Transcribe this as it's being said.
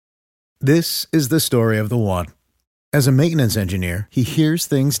This is the story of the one. As a maintenance engineer, he hears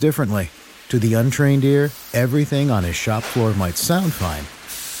things differently. To the untrained ear, everything on his shop floor might sound fine,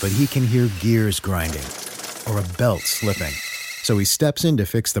 but he can hear gears grinding or a belt slipping. So he steps in to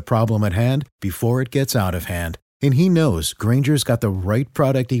fix the problem at hand before it gets out of hand. And he knows Grainger's got the right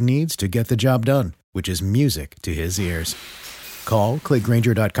product he needs to get the job done, which is music to his ears. Call, click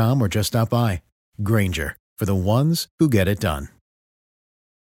Grainger.com, or just stop by. Grainger, for the ones who get it done.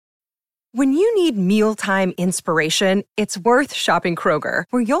 When you need mealtime inspiration, it's worth shopping Kroger,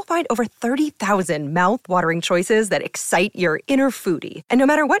 where you'll find over 30,000 mouth-watering choices that excite your inner foodie. And no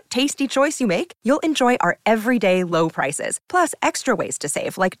matter what tasty choice you make, you'll enjoy our everyday low prices, plus extra ways to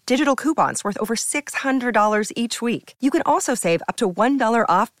save, like digital coupons worth over $600 each week. You can also save up to $1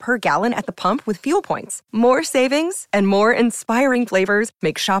 off per gallon at the pump with fuel points. More savings and more inspiring flavors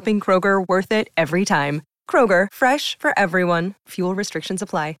make shopping Kroger worth it every time. Kroger, fresh for everyone. Fuel restrictions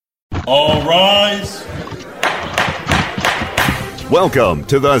apply. All rise. Welcome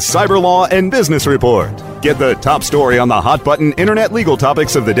to the Cyber Law and Business Report. Get the top story on the hot button internet legal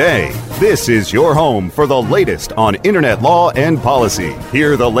topics of the day. This is your home for the latest on internet law and policy.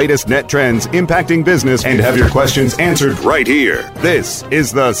 Hear the latest net trends impacting business and have your questions answered right here. This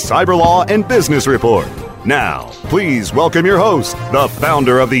is the Cyber Law and Business Report. Now, please welcome your host, the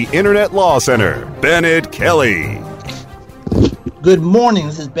founder of the Internet Law Center, Bennett Kelly. Good morning,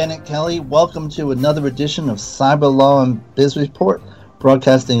 this is Bennett Kelly. Welcome to another edition of Cyber Law and Business Report,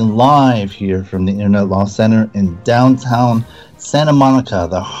 broadcasting live here from the Internet Law Center in downtown Santa Monica,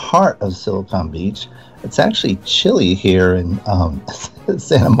 the heart of Silicon Beach. It's actually chilly here in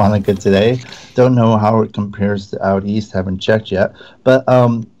Santa Monica today. Don't know how it compares to out east, haven't checked yet. But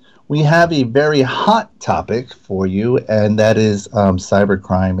we have a very hot topic for you, and that is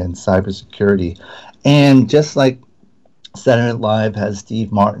cybercrime and cybersecurity. And just like Saturday Night Live has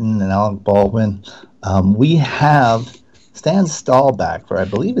Steve Martin and Alec Baldwin, we have Stan Stahlback for, I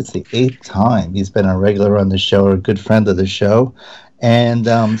believe it's the 8th time. He's been a regular on the show, or a good friend of the show. And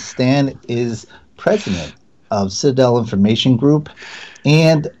Stan is president of Citadel Information Group.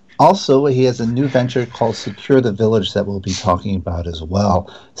 And also he has a new venture called Secure the Village that we'll be talking about as well.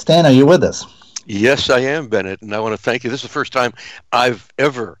 Stan, are you with us? Yes, I am, Bennett. And I want to thank you. This is the first time I've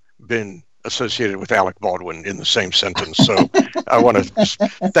ever been associated with Alec Baldwin in the same sentence. So I want to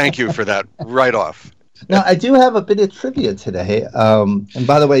thank you for that right off. Now, I do have a bit of trivia today. And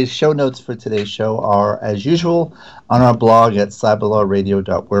by the way, show notes for today's show are, as usual, on our blog at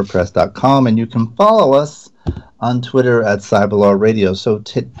cyberlawradio.wordpress.com. And you can follow us on Twitter at cyberlawradio. So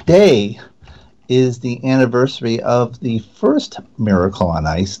today is the anniversary of the first Miracle on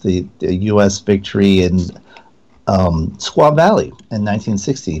Ice, the U.S. victory in Squaw Valley in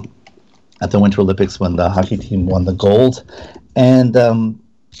 1960. At the Winter Olympics when the hockey team won the gold. And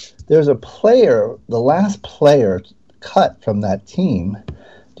there's a player, the last player cut from that team.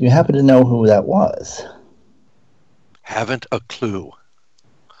 Do you happen to know who that was? Haven't a clue.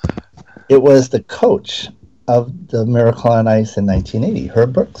 It was the coach of the Miracle on Ice in 1980,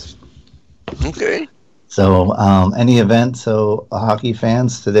 Herb Brooks. Okay. So, any event, hockey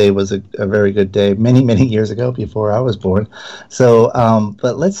fans, today was a very good day, many, many years ago, before I was born. So,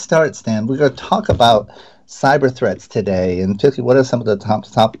 but let's start, Stan. We're going to talk about cyber threats today, and particularly what are some of the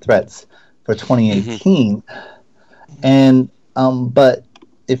top threats for 2018. And, but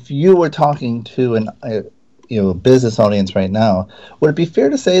if you were talking to a business audience right now, would it be fair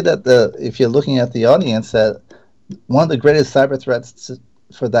to say that if you're looking at the audience, that one of the greatest cyber threats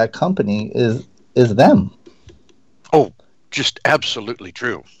for that company is them? Oh, just absolutely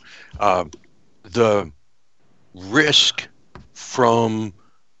true. The risk from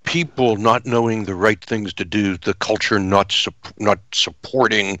people not knowing the right things to do, the culture not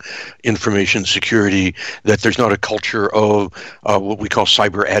supporting information security, that there's not a culture of what we call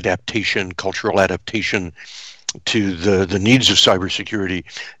cyber adaptation, cultural adaptation to the needs of cybersecurity.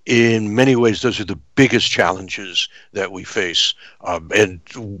 In many ways, those are the biggest challenges that we face. And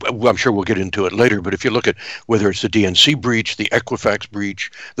I'm sure we'll get into it later, but if you look at whether it's the DNC breach, the Equifax breach,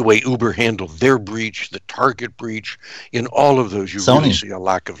 the way Uber handled their breach, the Target breach, in all of those, you really see a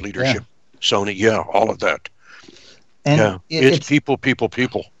lack of leadership. Yeah. Sony, all of that. And it's people.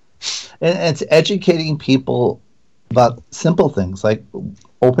 And it's educating people about simple things like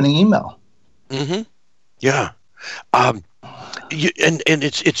opening email. Mm-hmm. Yeah. And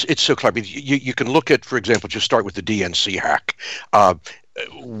it's so clear. I mean, you can look at, for example, just start with the DNC hack.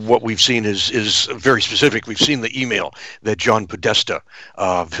 What we've seen is very specific. We've seen the email that John Podesta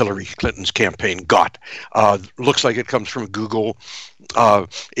of Hillary Clinton's campaign got. Looks like it comes from Google.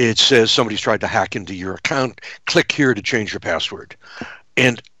 It says somebody's tried to hack into your account. Click here to change your password.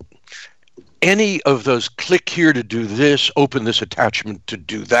 And any of those click here to do this, open this attachment to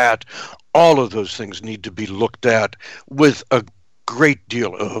do that, all of those things need to be looked at with a great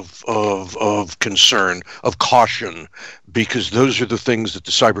deal of concern, of caution, because those are the things that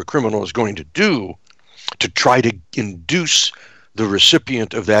the cyber criminal is going to do to try to induce the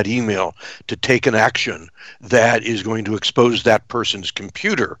recipient of that email to take an action that is going to expose that person's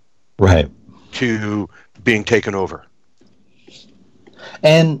computer to being taken over.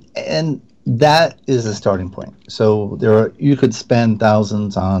 And that is a starting point. So you could spend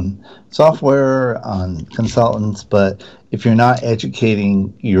thousands on software, on consultants, but if you're not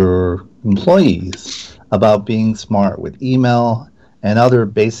educating your employees about being smart with email and other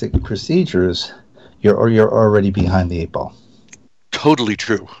basic procedures, you're already behind the eight ball. Totally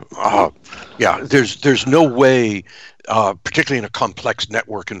true. There's no way, particularly in a complex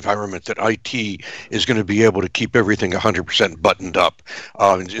network environment, that IT is going to be able to keep everything 100% buttoned up.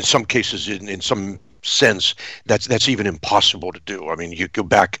 In some cases, in some sense, that's even impossible to do. I mean, you go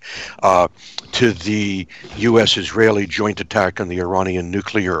back to the U.S.-Israeli joint attack on the Iranian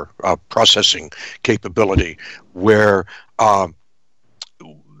nuclear processing capability, where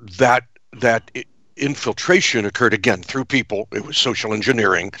that infiltration occurred again through people. It was social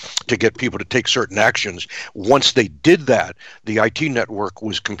engineering to get people to take certain actions. Once they did that, the IT network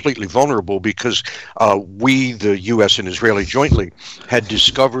was completely vulnerable because we, the U.S. and Israeli jointly, had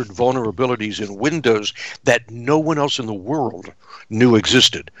discovered vulnerabilities in Windows that no one else in the world knew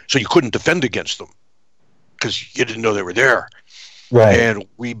existed. So you couldn't defend against them because you didn't know they were there. Right. And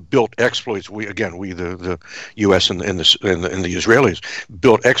we built exploits. The U.S. and the Israelis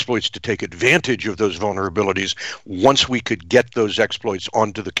built exploits to take advantage of those vulnerabilities once we could get those exploits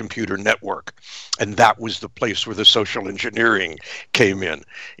onto the computer network. And that was the place where the social engineering came in.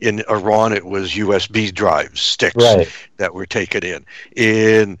 In Iran, it was USB drive sticks that were taken in.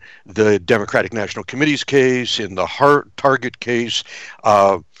 In the Democratic National Committee's case, in the Target case,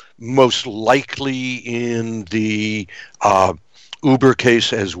 most likely in the Uber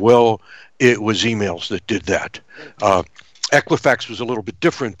case as well, it was emails that did that. Equifax was a little bit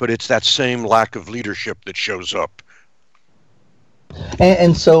different, but it's that same lack of leadership that shows up.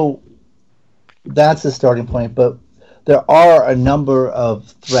 And so that's the starting point, but there are a number of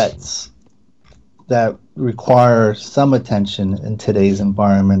threats that require some attention in today's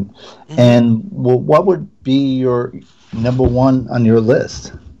environment. Mm-hmm. And what would be your number one on your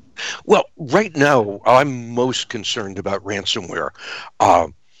list? Well, right now, I'm most concerned about ransomware.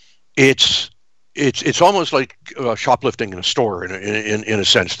 It's almost like shoplifting in a store in a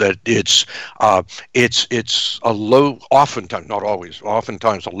sense that it's a low, oftentimes, not always,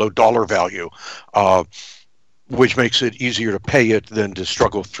 oftentimes a low dollar value, which makes it easier to pay it than to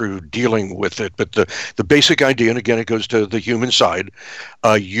struggle through dealing with it. But the basic idea, and again, it goes to the human side,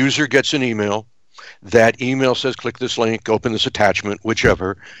 a user gets an email. That email says, click this link, open this attachment,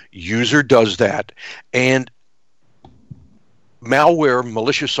 whichever. User does that. And malware,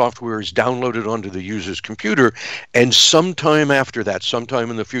 malicious software is downloaded onto the user's computer. And sometime after that, sometime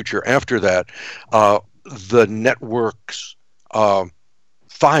in the future after that, the network's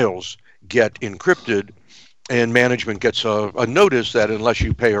files get encrypted. And management gets a notice that unless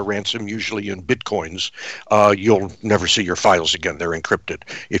you pay a ransom, usually in bitcoins, you'll never see your files again. They're encrypted.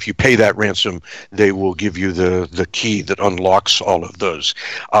 If you pay that ransom, they will give you the key that unlocks all of those.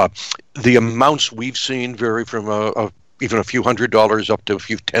 The amounts we've seen vary from even a few $100s up to a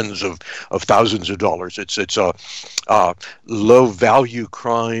few tens of thousands of dollars. It's a low value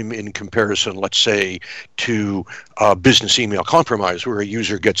crime in comparison, let's say, to business email compromise, where a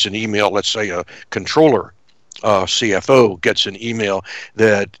user gets an email, let's say a controller, CFO gets an email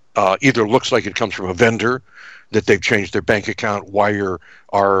that either looks like it comes from a vendor, that they've changed their bank account, wire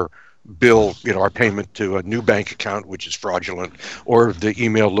our bill, our payment to a new bank account, which is fraudulent, or the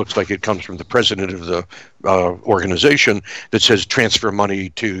email looks like it comes from the president of the organization that says transfer money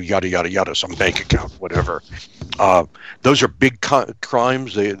to yada, yada, yada, some bank account, whatever. Those are big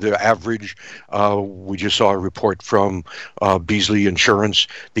crimes. The average, we just saw a report from Beasley Insurance,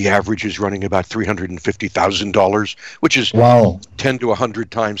 the average is running about $350,000, which is 10 to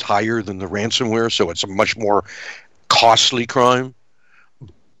 100 times higher than the ransomware, so it's a much more costly crime.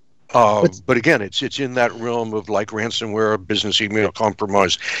 But again, it's in that realm of like ransomware, business email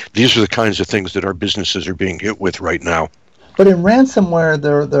compromise. These are the kinds of things that our businesses are being hit with right now. But in ransomware,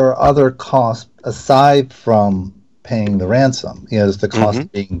 there are other costs aside from paying the ransom. There's the cost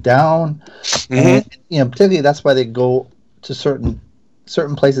of being down, and particularly that's why they go to certain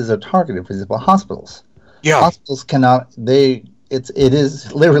places that are targeted. For example, hospitals. Yeah, hospitals cannot. It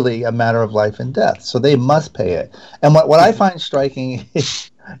is literally a matter of life and death, so they must pay it. And what I find striking is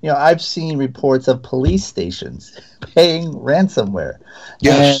I've seen reports of police stations paying ransomware.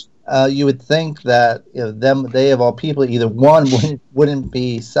 Yes. And you would think that they of all people, either one wouldn't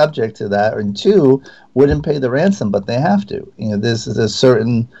be subject to that, and two wouldn't pay the ransom, but they have to. This is a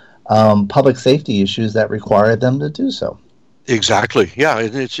certain public safety issues that require them to do so. Exactly. Yeah,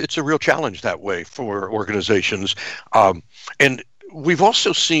 and it's a real challenge that way for organizations. And we've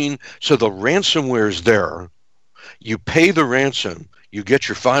also seen, so the ransomware is there. You pay the ransom, you get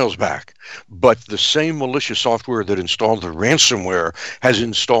your files back, but the same malicious software that installed the ransomware has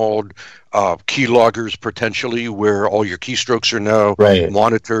installed keyloggers potentially, where all your keystrokes are now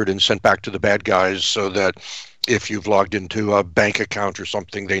monitored and sent back to the bad guys, so that if you've logged into a bank account or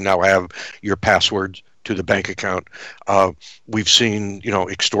something, they now have your passwords to the bank account. We've seen,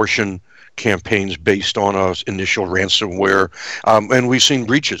 extortion campaigns based on initial ransomware, and we've seen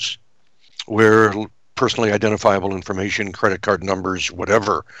breaches where personally identifiable information, credit card numbers,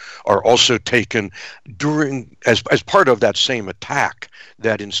 whatever, are also taken as part of that same attack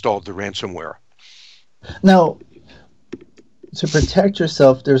that installed the ransomware. Now, to protect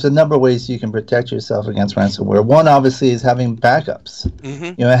yourself, there's a number of ways you can protect yourself against ransomware. One, obviously, is having backups.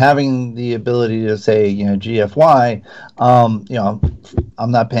 Mm-hmm. Having the ability to say, GFY,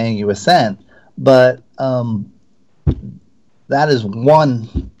 I'm not paying you a cent. But that is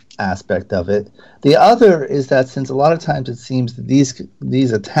one aspect of it. The other is that since a lot of times it seems that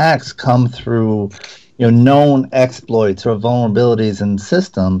these attacks come through known exploits or vulnerabilities in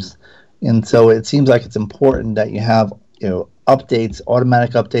systems, and so it seems like it's important that you have updates,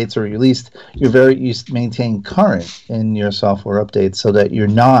 automatic updates, or at least you maintain current in your software updates, so that you're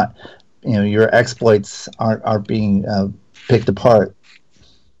not your exploits aren't being picked apart.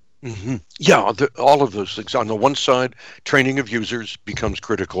 Mm-hmm. Yeah, all of those things. On the one side, training of users becomes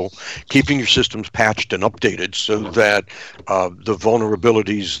critical, keeping your systems patched and updated so that the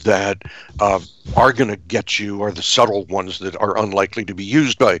vulnerabilities that are going to get you are the subtle ones that are unlikely to be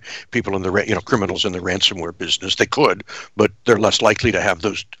used by people in the criminals in the ransomware business. They could, but they're less likely to have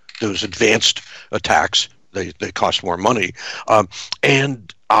those advanced attacks. They cost more money,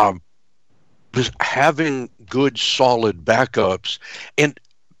 and having good, solid backups. And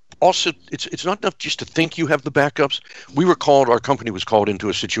also, it's not enough just to think you have the backups. Our company was called into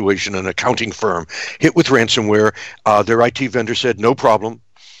a situation, an accounting firm hit with ransomware. Their IT vendor said, no problem.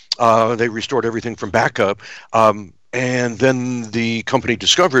 They restored everything from backup. And then the company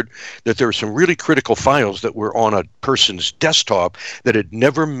discovered that there were some really critical files that were on a person's desktop that had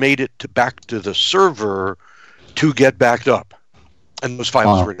never made it back to the server to get backed up. And those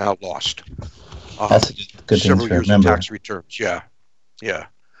files were now lost. That's a good thing several to years remember. Of tax returns. Yeah.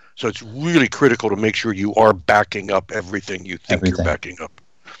 So it's really critical to make sure you are backing up everything you think you're backing up.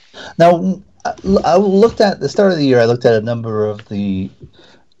 Now, I looked at the start of the year. I looked at a number of the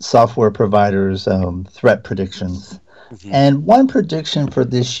software providers' threat predictions, and one prediction for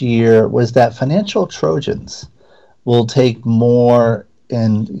this year was that financial Trojans will take more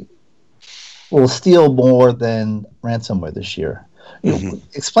and will steal more than ransomware this year.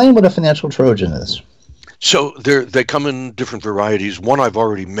 Explain what a financial Trojan is. So they come in different varieties. One I've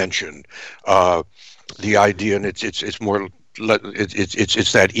already mentioned, the idea, and it's more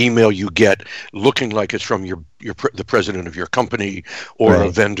it's that email you get looking like it's from the president of your company or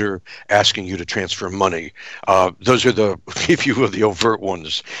a vendor asking you to transfer money. Those are the, if you will, the overt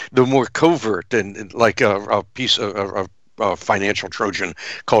ones. The more covert, and like a piece of a financial Trojan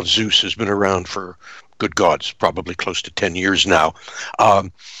called Zeus has been around for, good gods, probably close to 10 years now.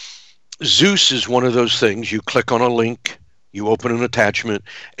 Zeus is one of those things. You click on a link, you open an attachment,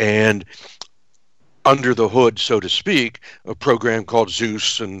 and under the hood, so to speak, a program called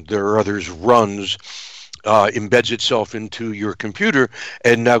Zeus, and there are others, runs, embeds itself into your computer,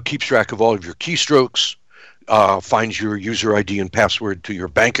 and now keeps track of all of your keystrokes, finds your user ID and password to your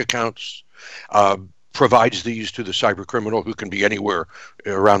bank accounts, provides these to the cyber criminal, who can be anywhere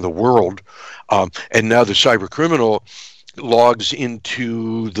around the world, and now the cyber criminal logs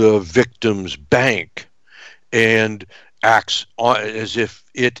into the victim's bank and acts as if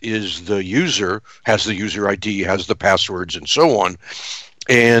it is the user, has the user ID, has the passwords, and so on,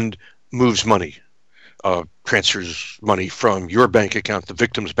 and moves money, transfers money from your bank account, the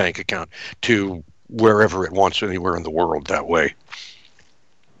victim's bank account, to wherever it wants, anywhere in the world that way.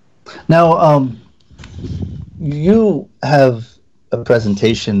 Now, you have a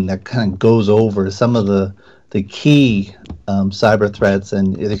presentation that kind of goes over some of the key cyber threats,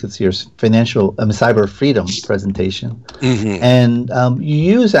 and you can see your cyber freedom presentation. And you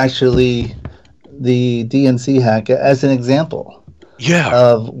use actually the DNC hack as an example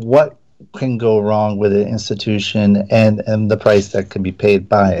of what can go wrong with an institution and the price that can be paid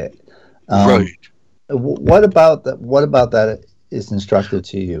by it. Right. What about that? What about that is instructive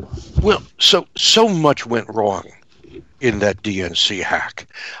to you? Well, so much went wrong in that DNC hack.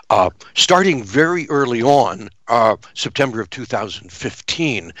 Starting very early on, September of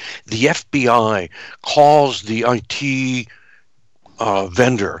 2015, the FBI calls the IT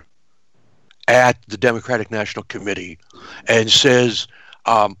vendor at the Democratic National Committee and says,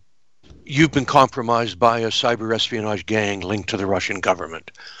 you've been compromised by a cyber espionage gang linked to the Russian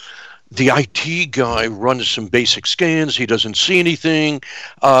government. The IT guy runs some basic scans. He doesn't see anything.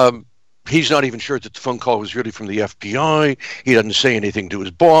 He's not even sure that the phone call was really from the FBI. He doesn't say anything to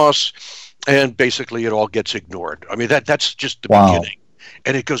his boss. And basically it all gets ignored. I mean, that's just the beginning.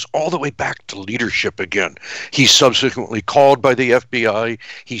 And it goes all the way back to leadership again. He's subsequently called by the FBI.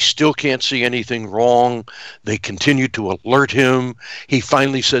 He still can't see anything wrong. They continue to alert him. He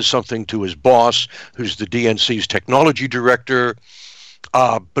finally says something to his boss, who's the DNC's technology director.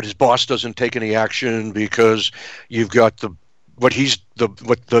 But his boss doesn't take any action because you've got what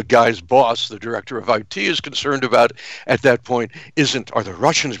the guy's boss, the director of IT, is concerned about at that point are the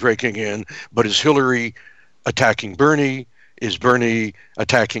Russians breaking in, but is Hillary attacking Bernie? Is Bernie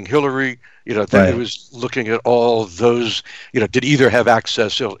attacking Hillary? It was looking at all those, did either have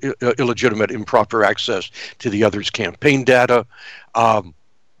access, illegitimate, improper access to the other's campaign data.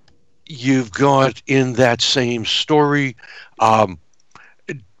 You've got in that same story,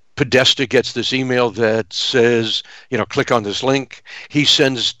 Podesta gets this email that says, click on this link. He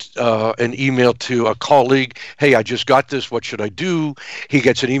sends an email to a colleague. Hey, I just got this. What should I do? He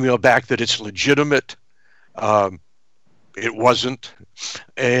gets an email back that it's legitimate. It wasn't.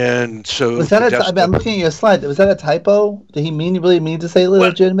 And so was that I'm looking at your slide. Was that a typo? Did he really mean to say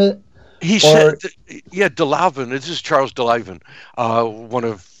legitimate? He said, DeLavin, this is Charles DeLavin, one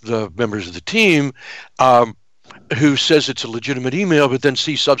of the members of the team, who says it's a legitimate email, but then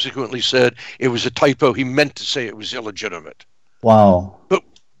subsequently said it was a typo. He meant to say it was illegitimate. Wow. But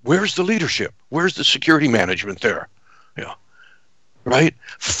where's the leadership? Where's the security management there? Yeah. Right?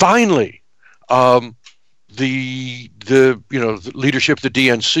 Finally, the leadership of the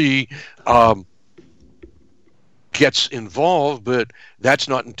DNC gets involved, but that's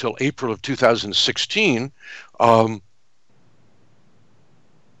not until April of 2016.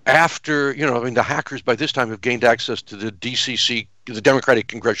 After, the hackers by this time have gained access to the DCC, the Democratic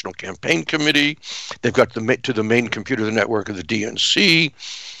Congressional Campaign Committee. They've got to the main computer network of the DNC.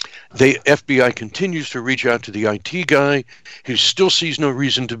 The FBI continues to reach out to the IT guy, who still sees no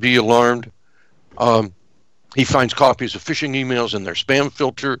reason to be alarmed. He finds copies of phishing emails in their spam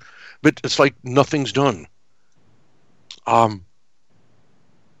filter, but it's like nothing's done.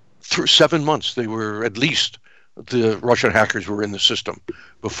 Through 7 months, they were at least, the Russian hackers were in the system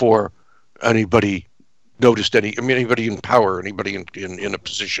before anybody noticed anybody in power, anybody in a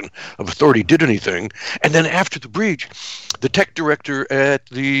position of authority did anything. And then after the breach, the tech director at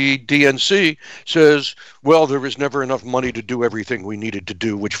the DNC says, well, there was never enough money to do everything we needed to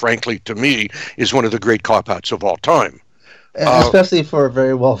do, which frankly, to me, is one of the great cop-outs of all time. Especially for a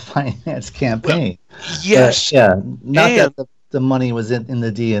very well-financed campaign. Well, yes. Not that the money was in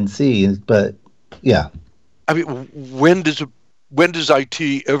the DNC, but yeah. I mean, when does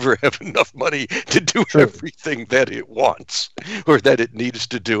IT ever have enough money to do everything that it wants or that it needs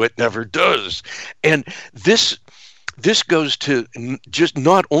to do? It never does. And this goes to just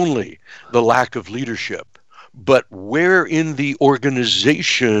not only the lack of leadership, but where in the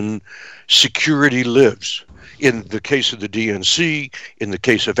organization security lives. In the case of the DNC, in the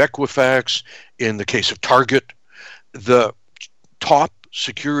case of Equifax, in the case of Target, the top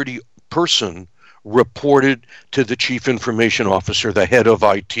security person reported to the chief information officer, the head of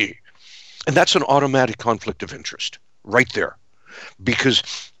IT. And that's an automatic conflict of interest right there,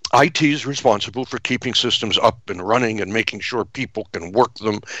 because IT is responsible for keeping systems up and running and making sure people can work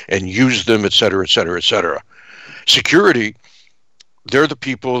them and use them, et cetera, et cetera, et cetera. Security, they're the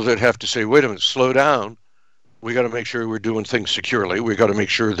people that have to say, wait a minute, slow down. We got to make sure we're doing things securely. We got to make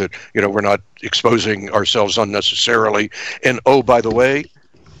sure that, we're not exposing ourselves unnecessarily. And oh, by the way,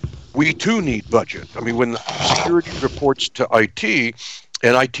 we too need budget. I mean, when security reports to IT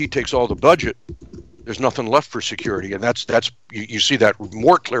and IT takes all the budget, there's nothing left for security. And that's you see that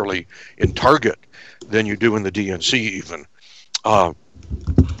more clearly in Target than you do in the DNC even.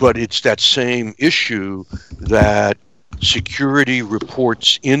 But it's that same issue that security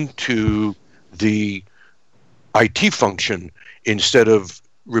reports into the IT function instead of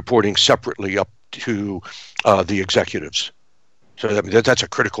reporting separately up to the executives. So that's a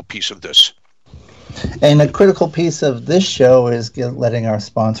critical piece of this. And a critical piece of this show is letting our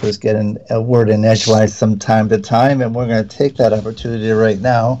sponsors get a word in edgewise from time to time, and we're going to take that opportunity right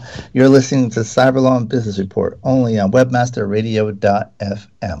now. You're listening to Cyber Law and Business Report, only on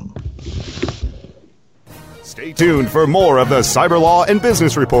webmasterradio.fm. Stay tuned for more of the Cyber Law and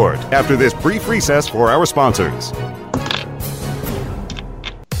Business Report after this brief recess for our sponsors.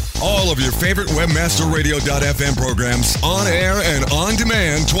 All of your favorite WebmasterRadio.fm programs on air and on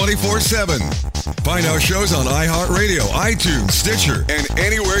demand 24/7. Find our shows on iHeartRadio, iTunes, Stitcher, and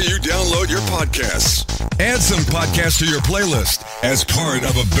anywhere you download your podcasts. Add some podcasts to your playlist as part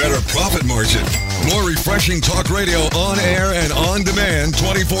of a better profit margin. More refreshing talk radio on air and on demand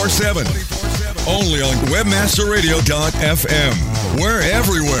 24/7. Only on WebmasterRadio.fm. We're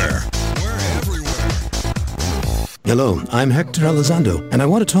everywhere. Hello, I'm Hector Elizondo, and I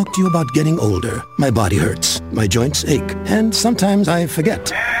want to talk to you about getting older. My body hurts, my joints ache, and sometimes I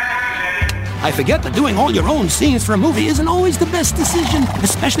forget. I forget that doing all your own scenes for a movie isn't always the best decision,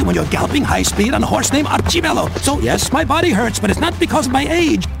 especially when you're galloping high speed on a horse named Archibello. So yes, my body hurts, but it's not because of my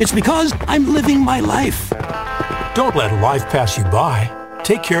age. It's because I'm living my life. Don't let life pass you by.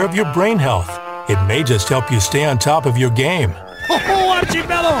 Take care of your brain health. It may just help you stay on top of your game. Oh,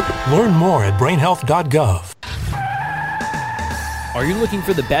 Archibello! Learn more at brainhealth.gov. Are you looking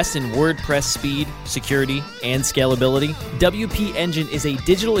for the best in WordPress speed, security, and scalability? WP Engine is a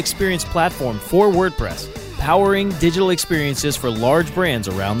digital experience platform for WordPress, powering digital experiences for large brands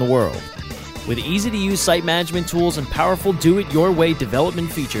around the world. With easy-to-use site management tools and powerful do-it-your-way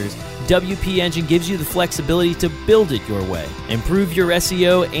development features, WP Engine gives you the flexibility to build it your way. Improve your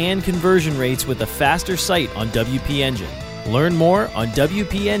SEO and conversion rates with a faster site on WP Engine. Learn more on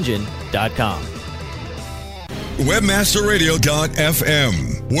WPEngine.com.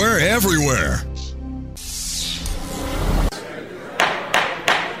 WebmasterRadio.fm. We're everywhere.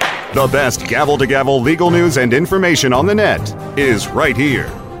 The best gavel-to-gavel legal news and information on the net is right here.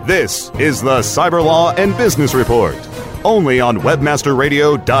 This is the Cyber Law and Business Report, only on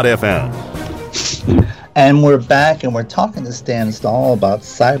WebmasterRadio.fm. And we're back, and we're talking to Stan Stahl about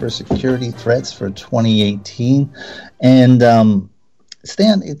cybersecurity threats for 2018. And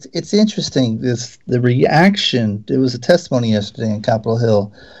Stan, it's interesting. The reaction. There was a testimony yesterday in Capitol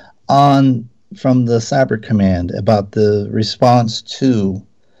Hill from the Cyber Command about the response to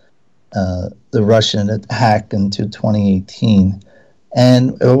the Russian attack into 2018,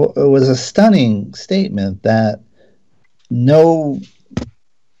 and it was a stunning statement that there's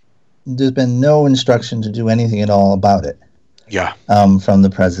been no instruction to do anything at all about it. Yeah. From the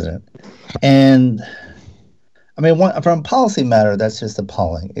president, and. I mean, from a policy matter, that's just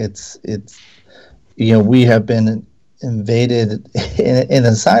appalling. It's we have been invaded in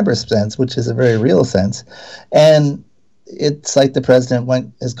a cyber sense, which is a very real sense, and it's like the president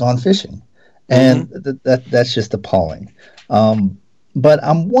has gone fishing, and that's just appalling. But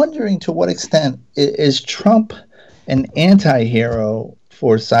I'm wondering, to what extent is Trump an anti-hero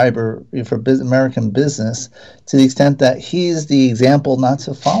for cyber, for American business, to the extent that he is the example not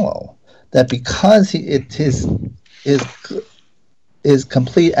to follow? That because his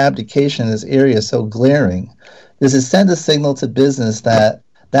complete abdication in this area is so glaring, does it send a signal to business that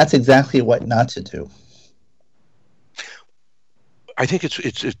that's exactly what not to do? I think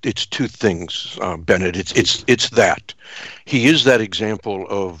it's two things, Bennett. It's that he is that example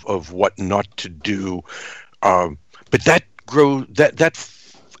of what not to do, but that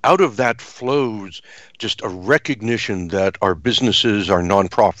out of that flows just a recognition that our businesses, our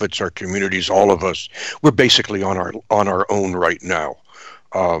nonprofits, our communities, all of us, we're basically on our own right now,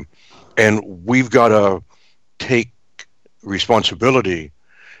 and we've got to take responsibility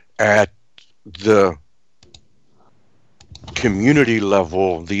at the community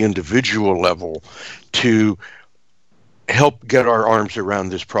level, the individual level, to help get our arms around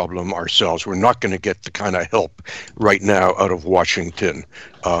this problem ourselves. We're not going to get the kind of help right now out of Washington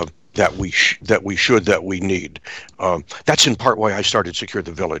that we need. That's in part why I started Secure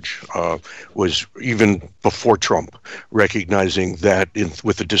the Village, was even before Trump, recognizing that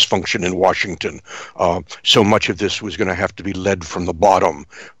with the dysfunction in Washington, so much of this was going to have to be led from the bottom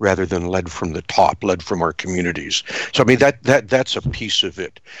rather than led from the top, led from our communities. So I mean that's a piece of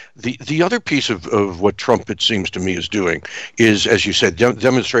it. The other piece of what Trump, it seems to me, is doing is, as you said,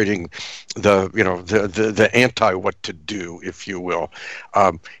 demonstrating the anti what to do, if you will.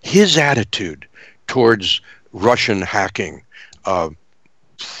 His attitude towards Russian hacking,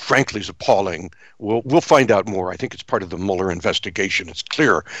 frankly, is appalling. We'll find out more. I think it's part of the Mueller investigation. It's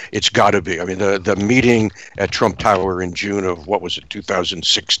clear. It's got to be. I mean, the meeting at Trump Tower in June of,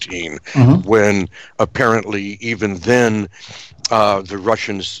 2016, when apparently even then the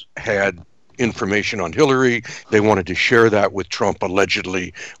Russians had information on Hillary. They wanted to share that with Trump,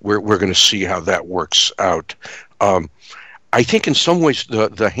 allegedly. We're going to see how that works out. I think in some ways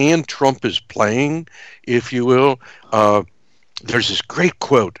the hand Trump is playing, if you will, there's this great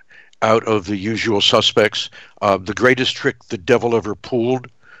quote out of The Usual Suspects. The greatest trick the devil ever pulled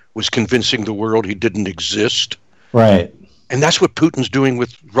was convincing the world he didn't exist. Right. And that's what Putin's doing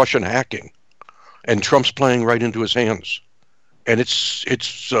with Russian hacking. And Trump's playing right into his hands. And it's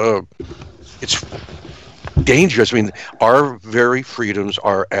dangerous. I mean, our very freedoms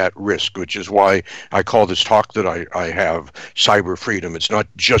are at risk, which is why I call this talk that I have cyber freedom. It's not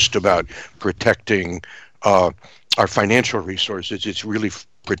just about protecting our financial resources. It's really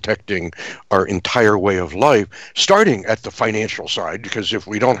protecting our entire way of life, starting at the financial side, because if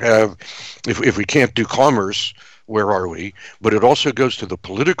we can't do commerce, where are we? But it also goes to the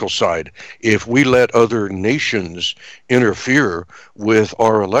political side. If we let other nations interfere with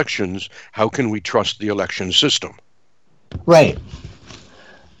our elections, how can we trust the election system? Right.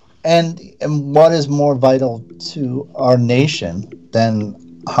 And what is more vital to our nation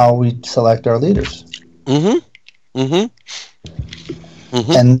than how we select our leaders? Mm-hmm. Mm-hmm.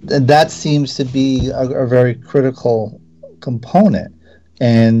 Mm-hmm. And that seems to be a very critical component.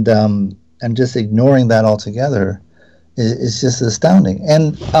 And just ignoring that altogether is just astounding.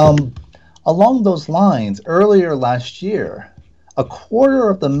 And along those lines, earlier last year, a quarter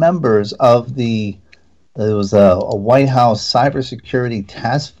of the members of there was a White House cybersecurity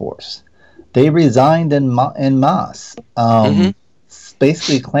task force. They resigned en masse,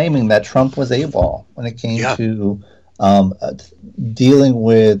 basically claiming that Trump was AWOL when it came to dealing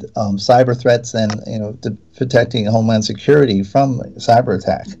with cyber threats and protecting Homeland Security from cyber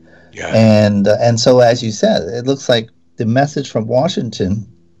attack. Yeah. And so, as you said, it looks like the message from Washington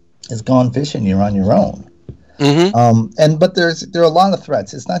is gone fishing. You're on your own. Mm-hmm. But there are a lot of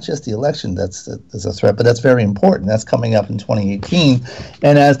threats. It's not just the election that's a threat, but that's very important. That's coming up in 2018.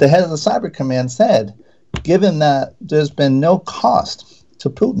 And as the head of the Cyber Command said, given that there's been no cost to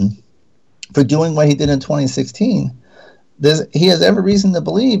Putin for doing what he did in 2016, he has every reason to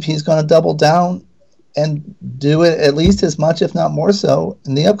believe he's going to double down and do it at least as much, if not more so,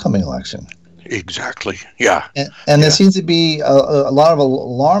 in the upcoming election. Exactly. Yeah. And there seems to be a lot of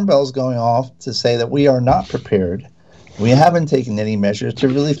alarm bells going off to say that we are not prepared. We haven't taken any measures to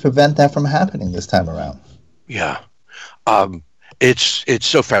really prevent that from happening this time around. Yeah. It's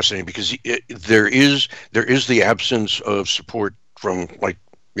so fascinating because there is the absence of support from, like,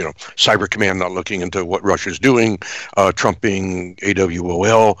 Cyber Command not looking into what Russia's doing, Trump being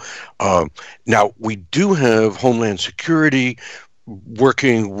AWOL. Now, we do have Homeland Security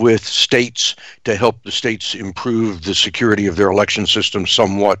working with states to help the states improve the security of their election system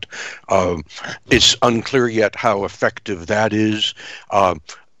somewhat. It's unclear yet how effective that is.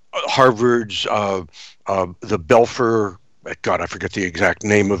 Harvard's, the Belfer, God, I forget the exact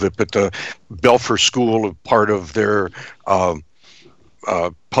name of it, but the Belfer School of part of their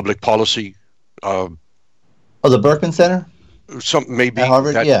public policy. The Berkman Center? Maybe. At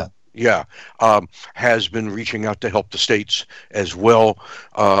Harvard, Yeah, has been reaching out to help the states as well.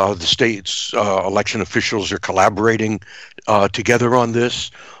 The states' election officials are collaborating together on this,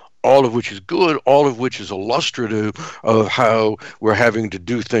 all of which is good, all of which is illustrative of how we're having to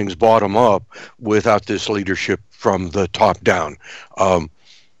do things bottom up without this leadership from the top down.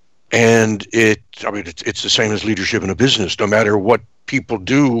 And it's the same as leadership in a business. No matter what people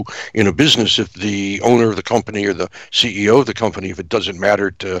do in a business, if the owner of the company or the CEO of the company, if it doesn't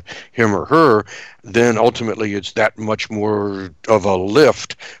matter to him or her, then ultimately it's that much more of a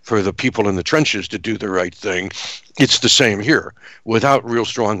lift for the people in the trenches to do the right thing. It's the same here. Without real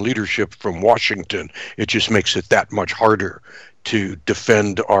strong leadership from Washington, it just makes it that much harder to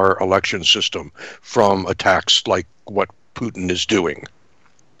defend our election system from attacks like what Putin is doing.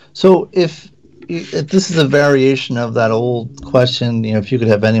 So if this is a variation of that old question, if you could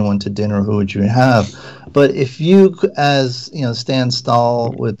have anyone to dinner, who would you have? But if you, as Stan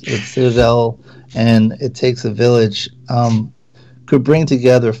Stahl with Citadel and It Takes a Village, could bring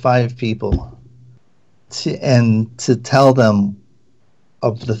together 5 people to tell them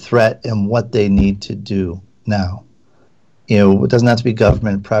of the threat and what they need to do now. It doesn't have to be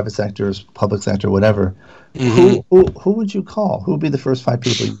government, private sector, public sector, whatever. Mm-hmm. Who would you call? Who would be the first 5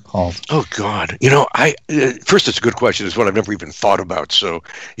 people you called? Oh God! First, it's a good question. It's one I've never even thought about. So,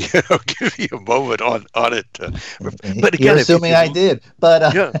 give me a moment on it. But again, assuming I did.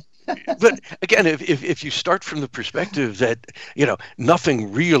 But yeah. But again, if you start from the perspective that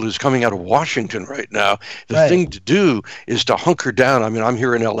nothing real is coming out of Washington right now, the thing to do is to hunker down. I mean, I'm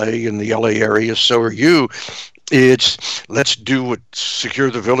here in LA, in the LA area. So are you. It's let's do what Secure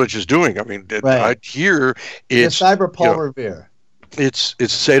the Village is doing. I mean, here it's Cyber Paul Revere. It's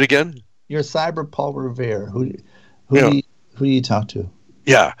say it again. You're Cyber Paul Revere. Who do you talk to?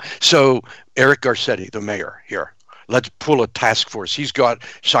 Yeah. So Eric Garcetti, the mayor here. Let's pull a task force. He's got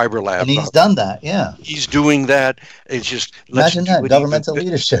Cyber Lab. And he's done that, yeah. He's doing that. It's just imagine that governmental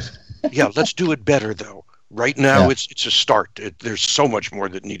leadership. Yeah, let's do it better though. Right now, it's a start. There's so much more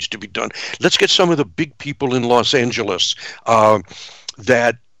that needs to be done. Let's get some of the big people in Los Angeles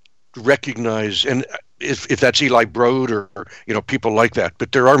that recognize, and if that's Eli Broad or people like that,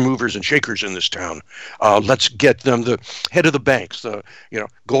 but there are movers and shakers in this town. Let's get them. The head of the banks,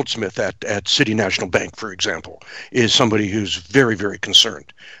 Goldsmith at City National Bank, for example, is somebody who's very, very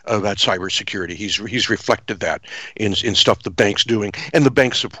concerned about cybersecurity. He's reflected that in stuff the bank's doing, and the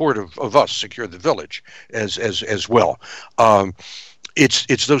bank's support of us, Secure the Village, as well.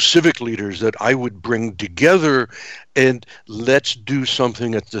 It's those civic leaders that I would bring together, and let's do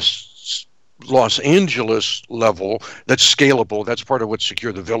something at this Los Angeles level that's scalable. That's part of what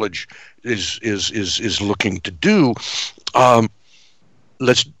Secure the Village is looking to do.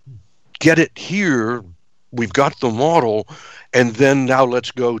 Let's get it here. We've got the model, and then now let's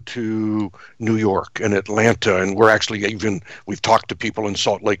go to New York and Atlanta, and we've talked to people in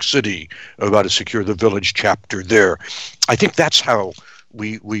Salt Lake City about a Secure the Village chapter there. I think that's how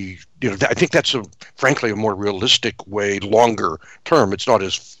I think that's frankly a more realistic way, longer term. It's not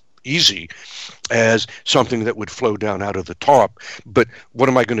as easy as something that would flow down out of the top. But what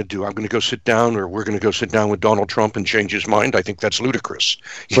am I going to do? I'm going to go sit down, or we're going to go sit down with Donald Trump and change his mind? I think that's ludicrous.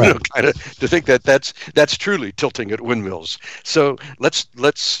 Kind of to think that's truly tilting at windmills. So let's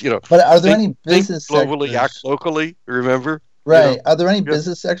But are there any business think globally, act locally? Remember? Right. Are there any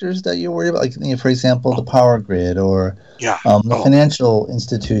business sectors that you worry about? Like, for example, the power grid, or the financial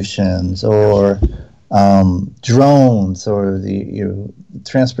institutions, or drones, or the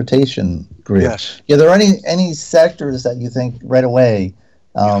transportation grid. Yes. Yeah. There are any sectors that you think right away,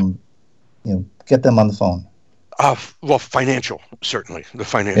 get them on the phone? Well, financial, certainly the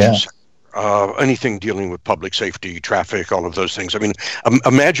financial sector. Anything dealing with public safety, traffic, all of those things. I mean,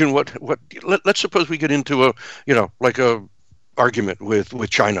 imagine let's suppose we get into a argument with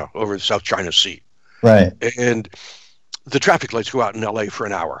China over the South China Sea. Right. And the traffic lights go out in LA for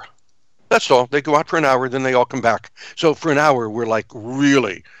an hour. That's all. They go out for an hour, then they all come back. So for an hour,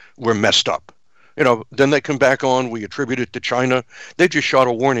 we're messed up. Then they come back on. We attribute it to China. They just shot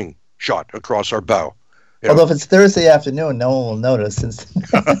a warning shot across our bow. Although if it's Thursday afternoon, no one will notice since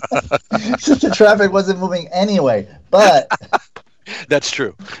the traffic wasn't moving anyway. But that's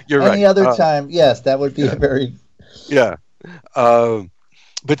true. You're right. Any other time, yes, that would be a very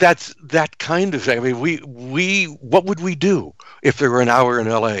but that's that kind of thing. I mean, what would we do if there were an hour in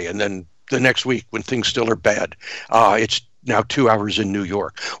LA, and then the next week when things still are bad, it's now 2 hours in New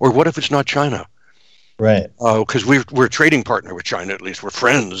York? Or what if it's not China? Right. Because we're a trading partner with China, at least. We're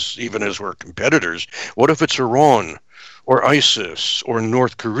friends, even as we're competitors. What if it's Iran or ISIS or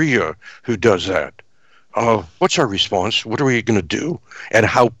North Korea who does that? What's our response? What are we going to do? And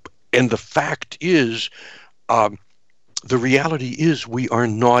the fact is, the reality is we are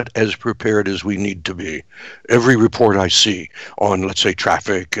not as prepared as we need to be. Every report I see on, let's say,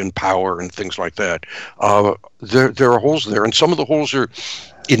 traffic and power and things like that, there are holes there, and some of the holes are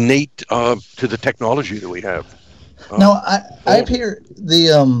innate to the technology that we have. No, I hear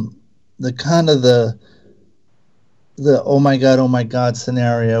the kind of the oh my god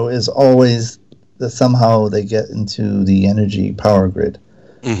scenario is always that somehow they get into the energy power grid.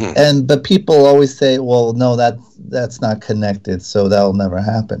 Mm-hmm. But people always say, well, no, that's not connected, so that'll never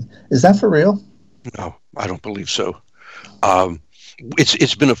happen. Is that for real? No, I don't believe so.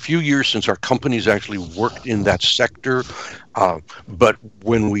 It's been a few years since our companies actually worked in that sector. But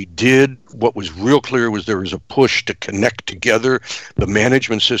when we did, what was real clear was there was a push to connect together the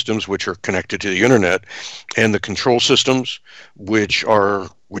management systems, which are connected to the internet, and the control systems, which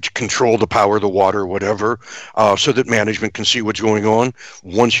control the power, the water, whatever, so that management can see what's going on.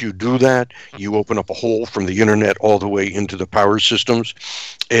 Once you do that, you open up a hole from the internet all the way into the power systems.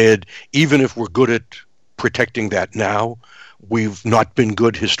 And even if we're good at protecting that now, we've not been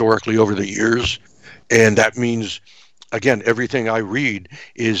good historically over the years. And that means, again, everything I read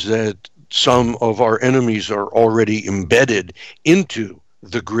is that some of our enemies are already embedded into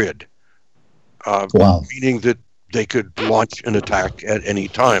the grid. Meaning that they could launch an attack at any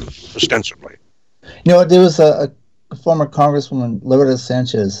time, ostensibly. There was a former Congresswoman, Loretta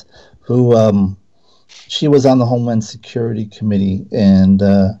Sanchez, who she was on the Homeland Security Committee, and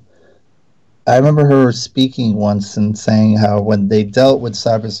I remember her speaking once and saying how when they dealt with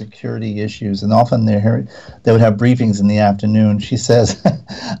cybersecurity issues, and often they would have briefings in the afternoon, she says,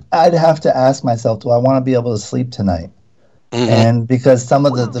 I'd have to ask myself, do I want to be able to sleep tonight? Mm-hmm. And because some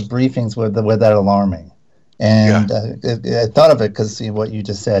of the briefings were that alarming. And I thought of it because what you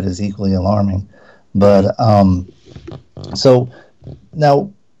just said is equally alarming. But so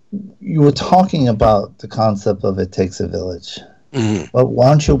now you were talking about the concept of it takes a village. Mm-hmm. But why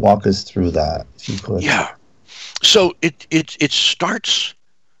don't you walk us through that, if you could? Yeah. So it starts,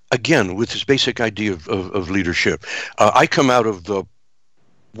 again, with this basic idea of leadership. I come out of the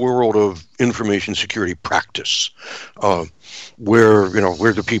world of information security practice, where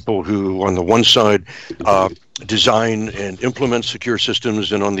we're the people who, on the one side, design and implement secure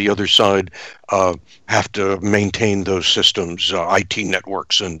systems, and on the other side, have to maintain those systems, IT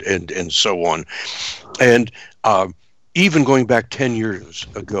networks, and so on. And even going back 10 years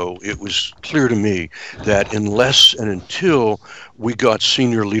ago, it was clear to me that unless and until we got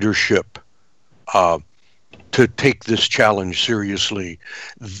senior leadership to take this challenge seriously,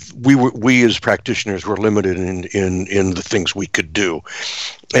 we as practitioners were limited in the things we could do.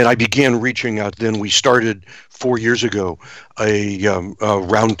 And I began reaching out then. We started 4 years ago a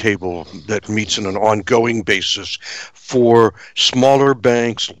roundtable that meets on an ongoing basis for smaller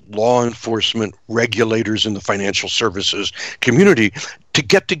banks, law enforcement, regulators in the financial services community to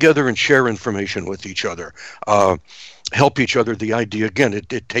get together and share information with each other. Help each other. The idea, again,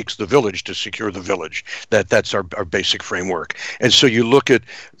 it takes the village to secure the village. That's our basic framework. And so you look at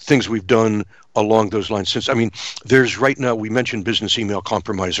things we've done along those lines since. I mean, there's right now, we mentioned business email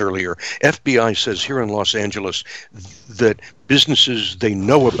compromise earlier. FBI says here in Los Angeles that businesses they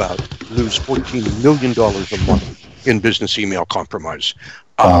know about lose $14 million a month in business email compromise.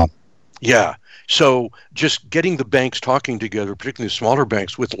 Yeah. So just getting the banks talking together, particularly the smaller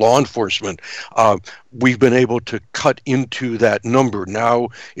banks, with law enforcement, we've been able to cut into that number. Now,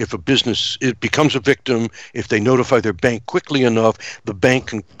 if a business it becomes a victim, if they notify their bank quickly enough, the bank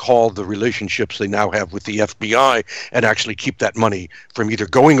can call the relationships they now have with the FBI and actually keep that money from either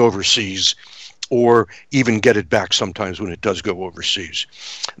going overseas or even get it back sometimes when it does go overseas.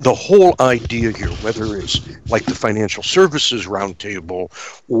 The whole idea here, whether it's like the financial services roundtable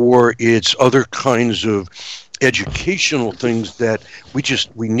or it's other kinds of educational things that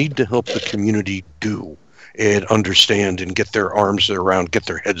we need to help the community do and understand and get their arms around, get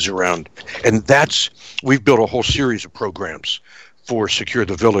their heads around. And we've built a whole series of programs for Secure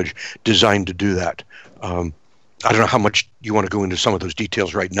the Village designed to do that. I don't know how much you want to go into some of those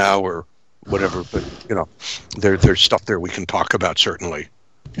details right now or whatever, but there's stuff there we can talk about, certainly.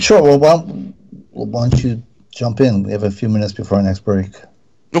 Sure. Well, why don't you jump in? We have a few minutes before our next break.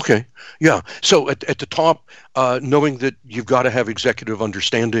 Okay. Yeah. So at the top, knowing that you've got to have executive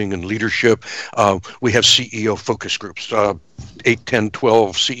understanding and leadership, we have CEO focus groups, 8, 10,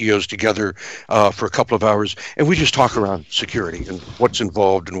 12 CEOs together for a couple of hours, and we just talk around security and what's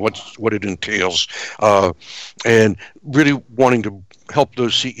involved and what it entails, and really wanting to help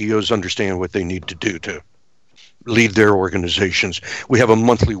those CEOs understand what they need to do to lead their organizations. We have a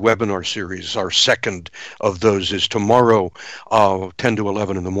monthly webinar series. Our second of those is tomorrow, 10 to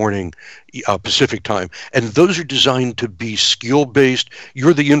 11 in the morning, Pacific time. And those are designed to be skill-based.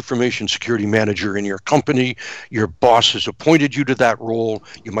 You're the information security manager in your company. Your boss has appointed you to that role.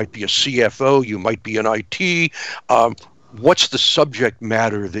 You might be a CFO. You might be an IT. What's the subject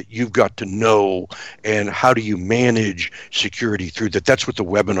matter that you've got to know, and how do you manage security through that? That's what the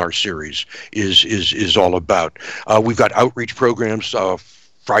webinar series is all about. We've got outreach programs.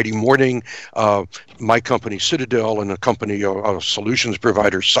 Friday morning, my company Citadel and a company, a solutions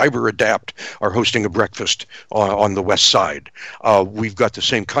provider, CyberAdapt, are hosting a breakfast on the west side. We've got the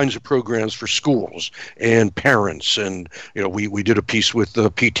same kinds of programs for schools and parents, and we did a piece with the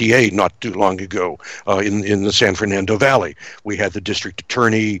PTA not too long ago in the San Fernando Valley. We had the district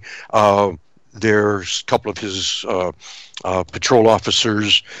attorney. There's a couple of his patrol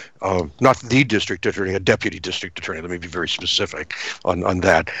officers, not the district attorney, a deputy district attorney. Let me be very specific on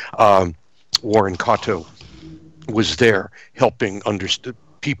that. Warren Cotto was there helping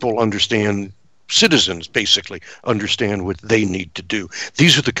people understand, citizens basically understand what they need to do.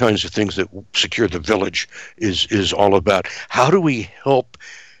 These are the kinds of things that Secure the Village is all about. How do we help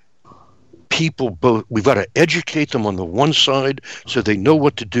people both? We've got to educate them on the one side so they know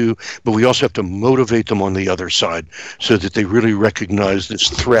what to do, but we also have to motivate them on the other side so that they really recognize this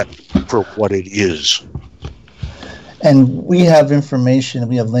threat for what it is. And we have information,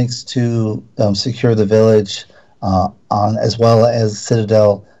 we have links to Secure the Village on, as well as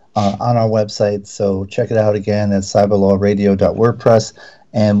Citadel on our website. So check it out again at cyberlawradio.wordpress.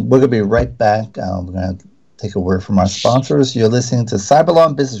 And we're going to be right back. We're going to take a word from our sponsors. You're listening to Cyberlaw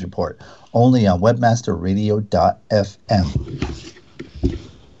and Business Report, only on webmasterradio.fm.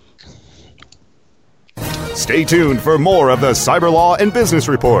 Stay tuned for more of the Cyberlaw and Business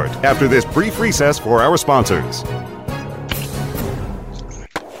Report after this brief recess for our sponsors.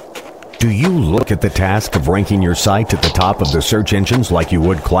 Do you look at the task of ranking your site at the top of the search engines like you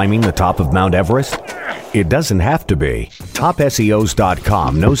would climbing the top of Mount Everest? It doesn't have to be.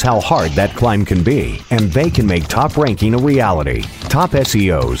 TopSEOs.com knows how hard that climb can be, and they can make top ranking a reality. Top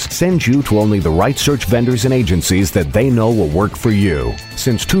SEOs sends you to only the right search vendors and agencies that they know will work for you.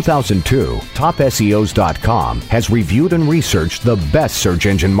 Since 2002, TopSEOs.com has reviewed and researched the best search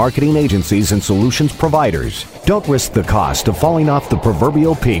engine marketing agencies and solutions providers. Don't risk the cost of falling off the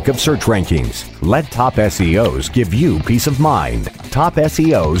proverbial peak of search rankings. Let Top SEOs give you peace of mind.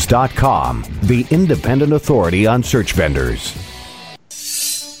 TopSEOs.com, the independent authority on search vendors.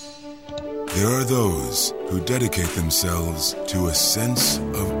 There are those who dedicate themselves to a sense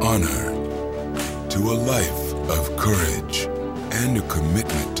of honor, to a life of courage, and a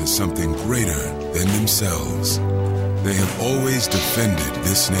commitment to something greater than themselves. They have always defended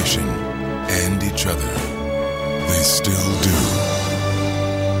this nation and each other. They still do.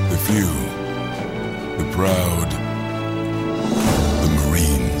 The few, the proud, the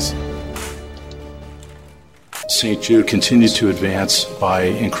Marines. St. Jude continues to advance by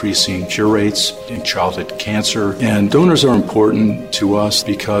increasing cure rates in childhood cancer. And donors are important to us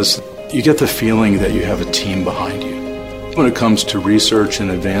because you get the feeling that you have a team behind you. When it comes to research and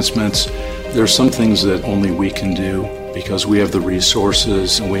advancements, there are some things that only we can do because we have the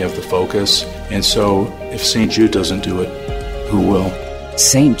resources and we have the focus. And so if St. Jude doesn't do it, who will?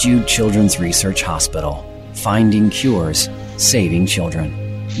 St. Jude Children's Research Hospital. Finding cures, saving children.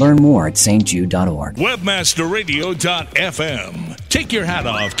 Learn more at stjude.org. Webmasterradio.fm. Take your hat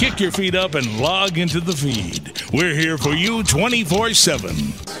off, kick your feet up, and log into the feed. We're here for you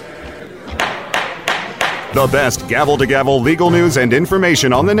 24/7. The best gavel-to-gavel legal news and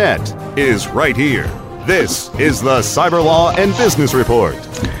information on the net is right here. This is the Cyberlaw and Business Report,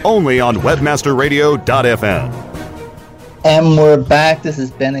 only on webmasterradio.fm. And we're back. This is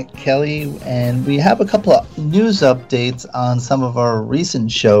Bennett Kelly, and we have a couple of news updates on some of our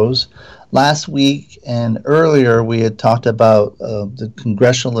recent shows. Last week and earlier, we had talked about the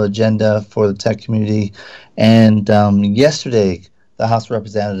congressional agenda for the tech community, and yesterday, the House of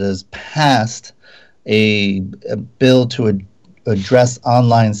Representatives passed a bill to address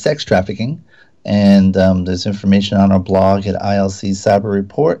online sex trafficking, and there's information on our blog at ILC Cyber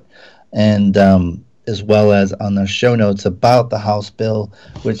Report, and as well as on the show notes about the House bill,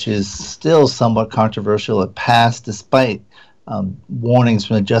 which is still somewhat controversial. It passed despite warnings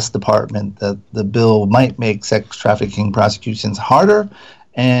from the Justice Department that the bill might make sex trafficking prosecutions harder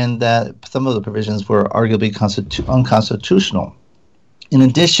and that some of the provisions were arguably unconstitutional. In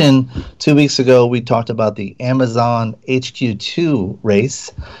addition, 2 weeks ago, we talked about the Amazon HQ2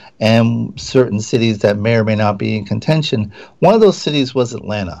 race and certain cities that may or may not be in contention. One of those cities was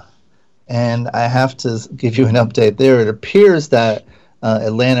Atlanta. And I have to give you an update there. It appears that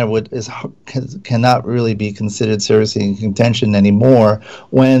Atlanta cannot really be considered seriously in contention anymore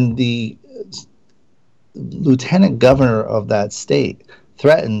when the lieutenant governor of that state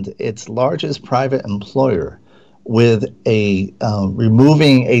threatened its largest private employer with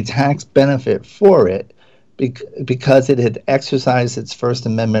removing a tax benefit for it because it had exercised its First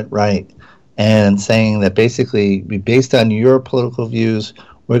Amendment right, and saying that basically, based on your political views,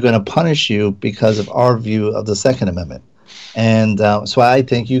 we're going to punish you because of our view of the Second Amendment. And so I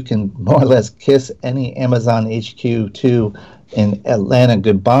think you can more or less kiss any Amazon HQ2 in Atlanta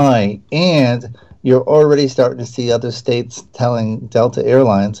goodbye. And you're already starting to see other states telling Delta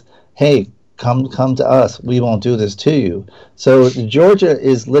Airlines, hey, come to us. We won't do this to you. So Georgia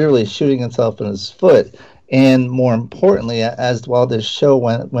is literally shooting itself in its foot. And more importantly, as while this show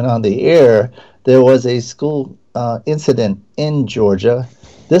went on the air, there was a school incident in Georgia,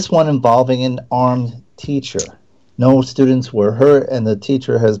 this one involving an armed teacher. No students were hurt, and the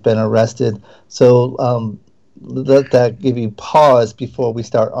teacher has been arrested. So let that give you pause before we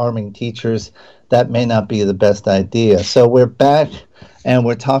start arming teachers. That may not be the best idea. So we're back, and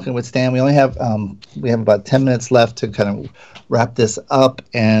we're talking with Stan. We only have about 10 minutes left to kind of wrap this up.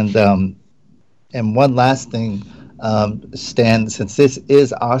 And one last thing, Stan, since this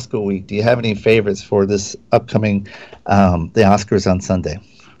is Oscar week, do you have any favorites for this upcoming the Oscars on Sunday?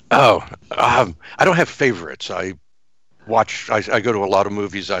 Oh, I don't have favorites. I go to a lot of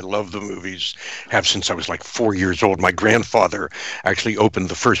movies. I love the movies. Have since I was like 4 years old. My grandfather actually opened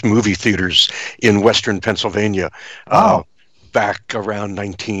the first movie theaters in Western Pennsylvania. Wow. back around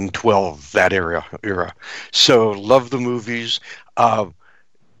 1912, that era. So love the movies. God,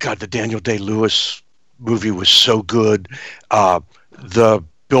 the Daniel Day-Lewis movie was so good. The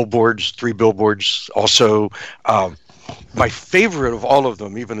billboards, 3 billboards, also. My favorite of all of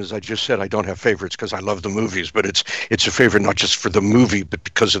them, even as I just said, I don't have favorites because I love the movies, but it's a favorite not just for the movie, but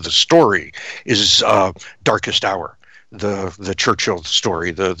because of the story, is Darkest Hour, the Churchill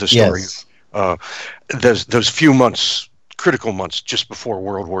story, the story. Yes. Those few months, critical months just before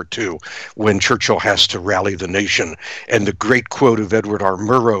World War II, when Churchill has to rally the nation. And the great quote of Edward R.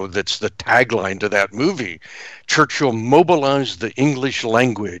 Murrow that's the tagline to that movie, Churchill mobilized the English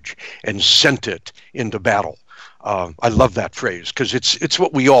language and sent it into battle. I love that phrase because it's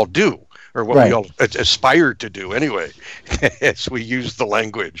what we all do, or what we all aspire to do anyway, as we use the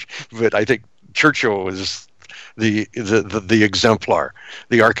language. But I think Churchill is the exemplar,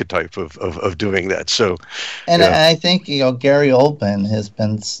 the archetype of doing that. So, and I think Gary Oldman has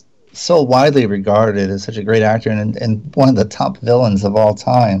been so widely regarded as such a great actor and one of the top villains of all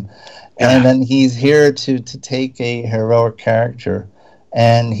time. And then he's here to take a heroic character,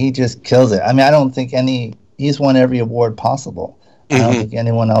 and he just kills it. I mean, I don't think he's won every award possible. I don't think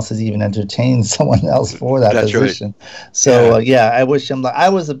anyone else has even entertained someone else for that position. Right. So I wish him. I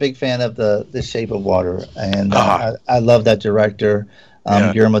was a big fan of the Shape of Water, and I love that director,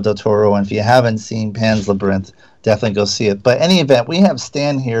 Guillermo del Toro. And if you haven't seen Pan's Labyrinth, definitely go see it. But any event, we have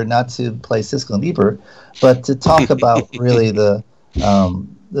Stan here not to play Siskel and Ebert, but to talk about really the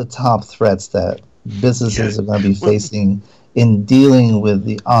top threats that businesses are going to be facing in dealing with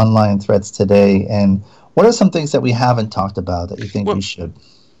the online threats today. And what are some things that we haven't talked about that you think we should?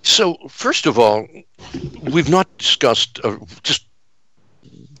 So, first of all, we've not discussed just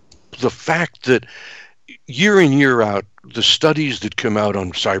the fact that year in, year out, the studies that come out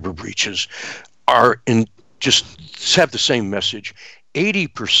on cyber breaches just have the same message.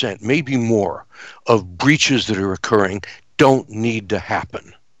 80%, maybe more, of breaches that are occurring don't need to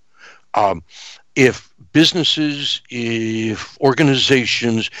happen. If businesses, if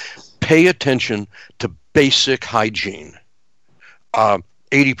organizations pay attention to basic hygiene,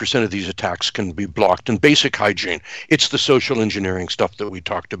 80% of these attacks can be blocked. And basic hygiene, it's the social engineering stuff that we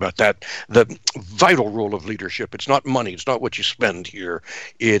talked about, that the vital role of leadership. It's not money. It's not what you spend here.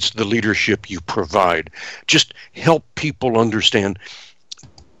 It's the leadership you provide. Just help people understand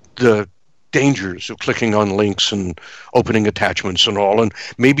the dangers of clicking on links and opening attachments and all, and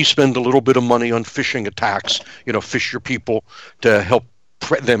maybe spend a little bit of money on phishing attacks, phish your people to help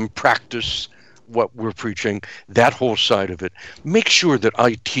them practice what we're preaching, that whole side of it. Make sure that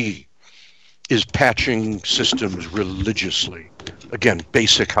IT is patching systems religiously. Again,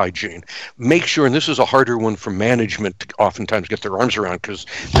 basic hygiene. Make sure, and this is a harder one for management to oftentimes get their arms around because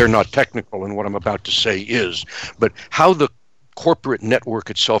they're not technical in what I'm about to say is, but how the corporate network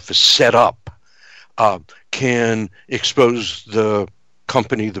itself is set up can expose the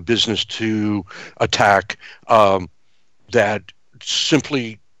company, the business to attack that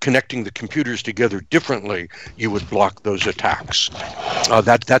simply connecting the computers together differently, you would block those attacks.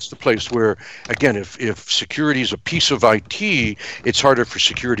 That's the place where, again, if security is a piece of IT, it's harder for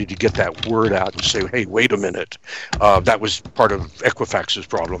security to get that word out and say, hey, wait a minute. That was part of Equifax's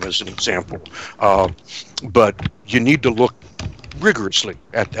problem, as an example. But you need to look rigorously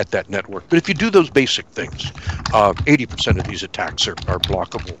at that network. But if you do those basic things, 80% of these attacks are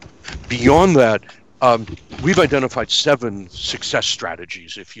blockable. Beyond that, we've identified 7 success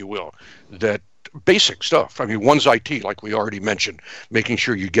strategies, if you will, that basic stuff. I mean, one's IT, like we already mentioned, making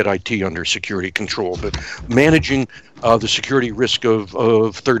sure you get IT under security control, but managing the security risk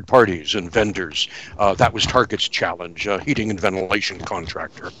of third parties and vendors. That was Target's challenge. Heating and ventilation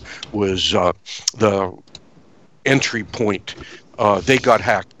contractor was the entry point. They got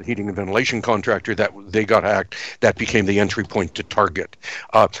hacked. The heating and ventilation contractor, they got hacked. That became the entry point to Target.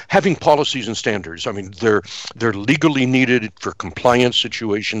 Having policies and standards. I mean, they're legally needed for compliance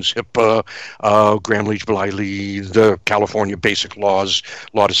situations. HIPAA, Gramm-Leach-Bliley, the California basic laws.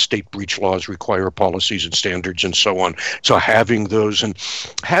 A lot of state breach laws require policies and standards and so on. So having those and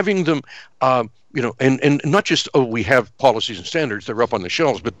having them. And not just, we have policies and standards, they're up on the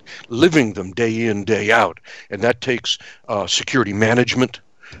shelves, but living them day in, day out. And that takes security management.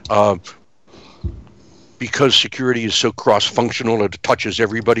 Because security is so cross-functional, it touches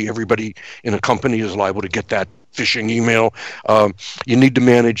everybody. Everybody in a company is liable to get that phishing email. You need to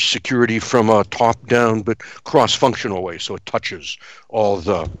manage security from a top-down but cross-functional way, so it touches all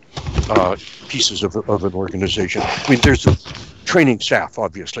the pieces of an organization. I mean, there's the training staff,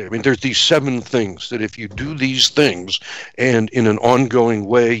 obviously. I mean, there's these 7 things that if you do these things and in an ongoing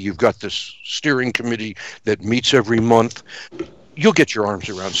way, you've got this steering committee that meets every month, you'll get your arms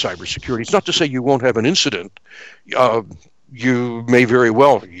around cybersecurity. It's not to say you won't have an incident. You may very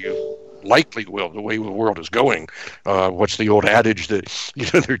well. You likely will, the way the world is going. What's the old adage that,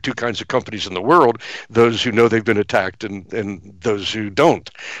 there are 2 kinds of companies in the world, those who know they've been attacked and those who don't.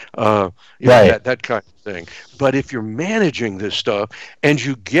 Right. That kind of thing. But if you're managing this stuff and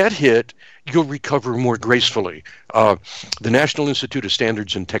you get hit, you'll recover more gracefully. The National Institute of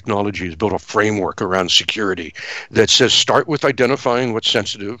Standards and Technology has built a framework around security that says start with identifying what's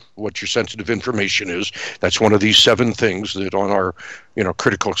sensitive, what your sensitive information is. That's one of these 7 things that on our,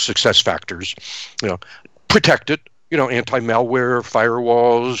 critical success factors, protect it. Anti-malware,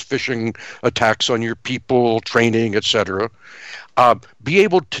 firewalls, phishing attacks on your people, training, etc. Be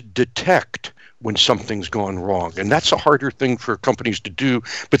able to detect when something's gone wrong. And that's a harder thing for companies to do,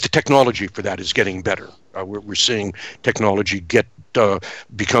 but the technology for that is getting better. We're seeing technology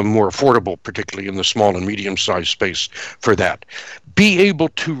become more affordable, particularly in the small and medium-sized space for that. Be able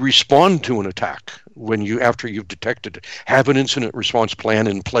to respond to an attack after you've detected it. Have an incident response plan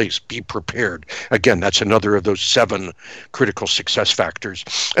in place. Be prepared. Again, that's another of those 7 critical success factors.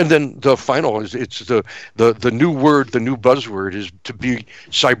 And then the final is it's the new word, the new buzzword is to be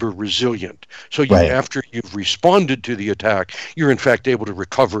cyber resilient. So after you've responded to the attack, you're in fact able to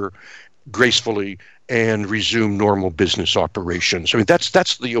recover gracefully and resume normal business operations. I mean,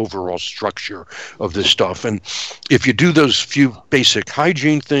 that's the overall structure of this stuff. And if you do those few basic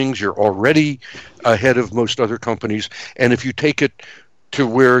hygiene things, you're already ahead of most other companies. And if you take it to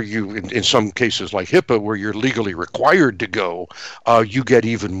where you, in some cases like HIPAA, where you're legally required to go, you get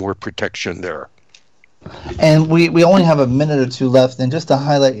even more protection there. And we only have a minute or 2 left. And just to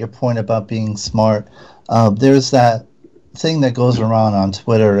highlight your point about being smart, there's that thing that goes around on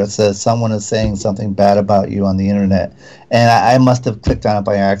Twitter that says someone is saying something bad about you on the internet, and I must have clicked on it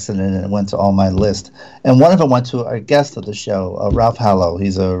by accident and it went to all my list. And one of them went to a guest of the show, Ralph Hallow.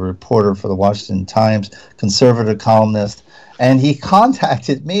 He's a reporter for the Washington Times, conservative columnist, and he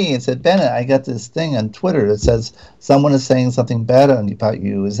contacted me and said, Bennett, I got this thing on Twitter that says someone is saying something bad about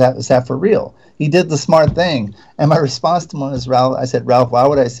you. Is that for real? He did the smart thing. And my response to him was, Ralph, I said, Ralph, why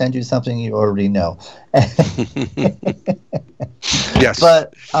would I send you something you already know? Yes.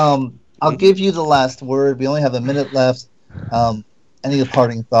 But I'll give you the last word. We only have a minute left. Any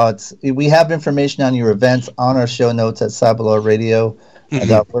parting thoughts? We have information on your events on our show notes at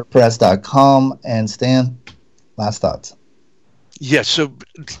cyberlawradio.wordpress.com. And Stan, last thoughts. Yes, so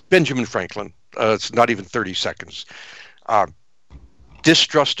Benjamin Franklin, it's not even 30 seconds.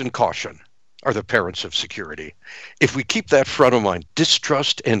 Distrust and caution are the parents of security. If we keep that front of mind,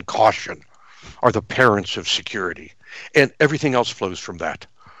 distrust and caution are the parents of security. And everything else flows from that.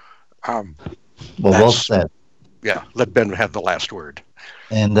 Well said. Yeah, let Ben have the last word.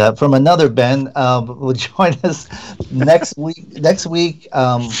 And from another Ben, will join us next week. Next week,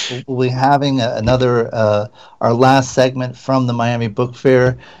 we'll be having another our last segment from the Miami Book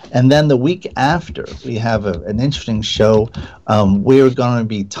Fair, and then the week after, we have an interesting show. We're going to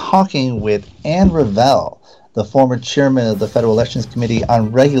be talking with Ann Revelle, the former chairman of the Federal Elections Committee,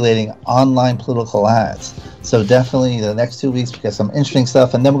 on regulating online political ads. So definitely the next 2 weeks we get some interesting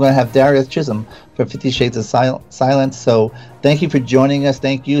stuff. And then we're going to have Darius Chisholm for 50 Shades of Silence. So thank you for joining us.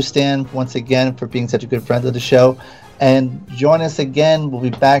 Thank you, Stan, once again for being such a good friend of the show. And join us again. We'll be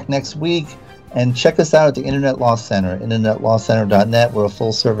back next week. And check us out at the Internet Law Center, internetlawcenter.net. We're a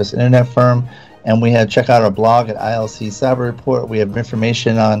full-service internet firm. And check out our blog at ILC Cyber Report. We have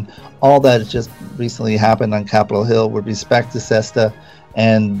information on all that just recently happened on Capitol Hill with respect to SESTA.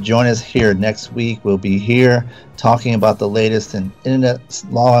 And join us here next week. We'll be here talking about the latest in internet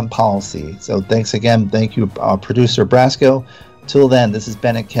law and policy. So thanks again. Thank you, producer Brasco. Till then, this is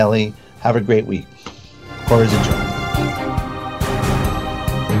Bennett Kelly. Have a great week. Court is adjourned.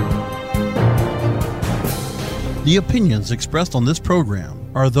 The opinions expressed on this program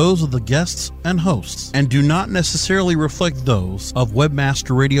are those of the guests and hosts and do not necessarily reflect those of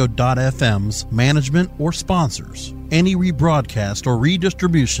WebmasterRadio.fm's management or sponsors. Any rebroadcast or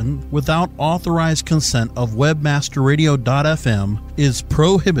redistribution without authorized consent of WebmasterRadio.fm is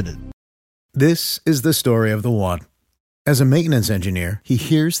prohibited. This is the story of the one. As a maintenance engineer, he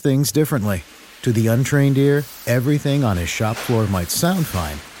hears things differently. To the untrained ear, everything on his shop floor might sound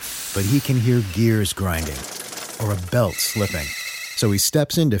fine, but he can hear gears grinding or a belt slipping. So he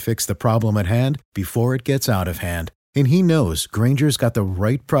steps in to fix the problem at hand before it gets out of hand. And he knows Grainger's got the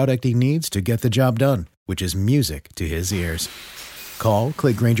right product he needs to get the job done, which is music to his ears. Call,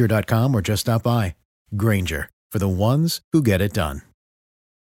 click Grainger.com, or just stop by. Grainger, for the ones who get it done.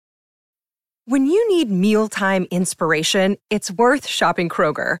 When you need mealtime inspiration, it's worth shopping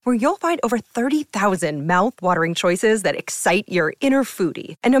Kroger, where you'll find over 30,000 mouth-watering choices that excite your inner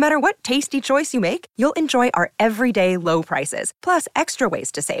foodie. And no matter what tasty choice you make, you'll enjoy our everyday low prices, plus extra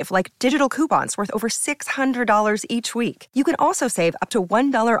ways to save, like digital coupons worth over $600 each week. You can also save up to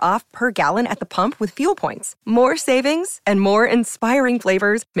 $1 off per gallon at the pump with fuel points. More savings and more inspiring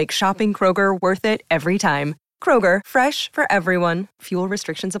flavors make shopping Kroger worth it every time. Kroger, fresh for everyone. Fuel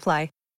restrictions apply.